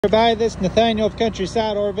Everybody, this is Nathaniel of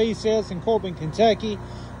Countryside RV Sales in Corbin, Kentucky.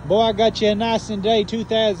 Boy, I got you a nice and day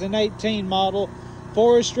 2018 model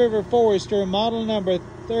Forest River Forester, model number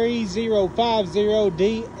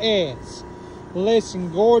 3050DS.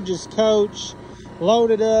 Listen, gorgeous coach,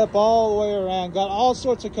 loaded up all the way around, got all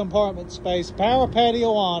sorts of compartment space, power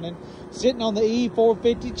patio awning, sitting on the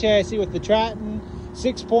E450 chassis with the Triton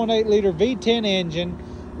 6.8 liter V10 engine.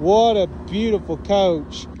 What a beautiful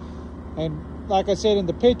coach. And like I said in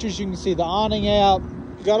the pictures, you can see the awning out.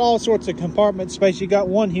 You got all sorts of compartment space. You got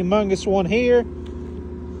one humongous one here.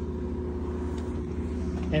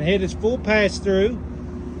 And it is full pass through.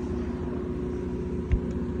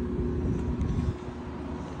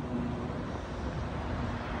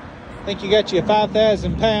 I think you got you a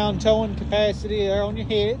 5,000 pound towing capacity there on your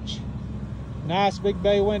hitch. Nice big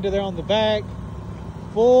bay window there on the back.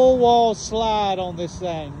 Full wall slide on this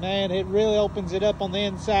thing. Man, it really opens it up on the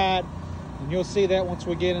inside. And you'll see that once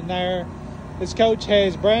we get in there. This coach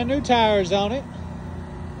has brand new tires on it.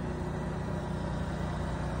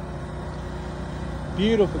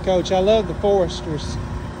 Beautiful coach. I love the Foresters.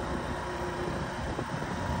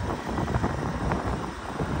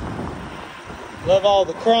 Love all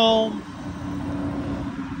the chrome.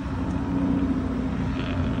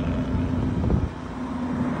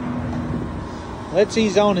 Let's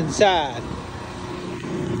ease on inside.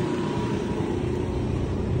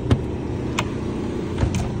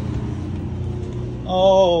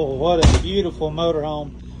 Oh, what a beautiful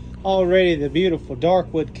motorhome. Already the beautiful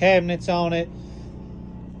dark wood cabinets on it.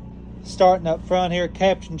 Starting up front here,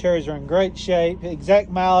 captain chairs are in great shape. Exact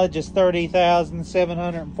mileage is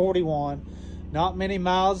 30,741. Not many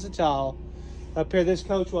miles at all. Up here, this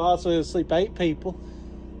coach will also sleep 8 people.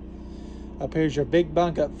 Up here's your big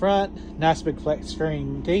bunk up front. Nice big flat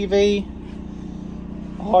screen TV.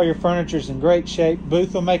 All your furniture's in great shape.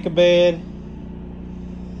 Booth will make a bed.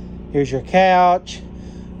 Here's your couch.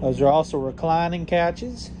 Those are also reclining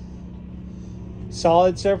couches.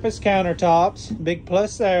 Solid surface countertops. Big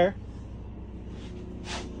plus there.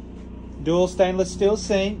 Dual stainless steel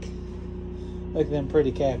sink. Look at them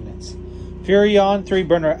pretty cabinets. Furrion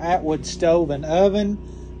 3-burner Atwood stove and oven.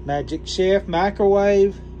 Magic chef,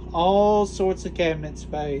 microwave. All sorts of cabinet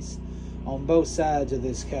space on both sides of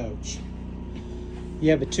this coach.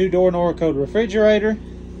 You have a 2-door Norcode refrigerator.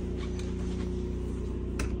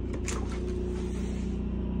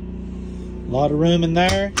 A lot of room in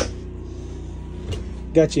there.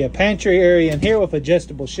 Got you a pantry area in here with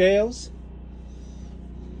adjustable shelves.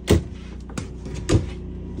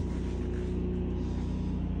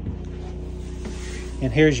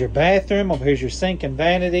 And here's your bathroom. Over here's your sink and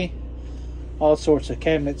vanity. All sorts of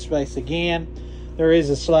cabinet space again. There is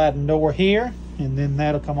a sliding door here, and then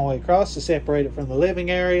that'll come all the way across to separate it from the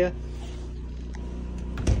living area.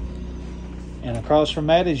 And across from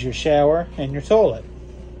that is your shower and your toilet.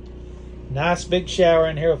 Nice big shower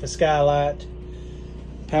in here with a skylight.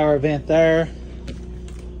 Power vent there.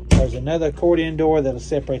 There's another accordion door that'll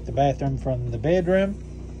separate the bathroom from the bedroom.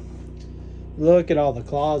 Look at all the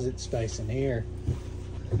closet space in here.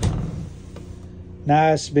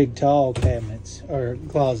 Nice big tall cabinets or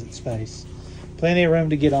closet space. Plenty of room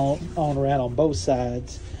to get on around on both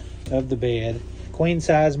sides of the bed. Queen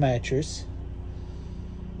size mattress.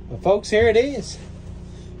 But folks, here it is.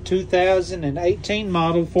 2018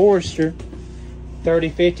 model Forester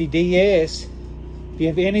 3050DS. If you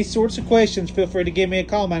have any sorts of questions, feel free to give me a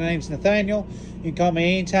call. My name's Nathaniel. You can call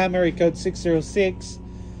me anytime, area code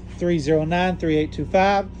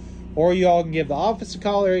 606-309-3825. Or you all can give the office a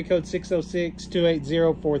call, area code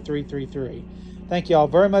 606-280-4333. Thank you all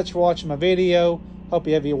very much for watching my video. Hope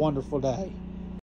you have a wonderful day.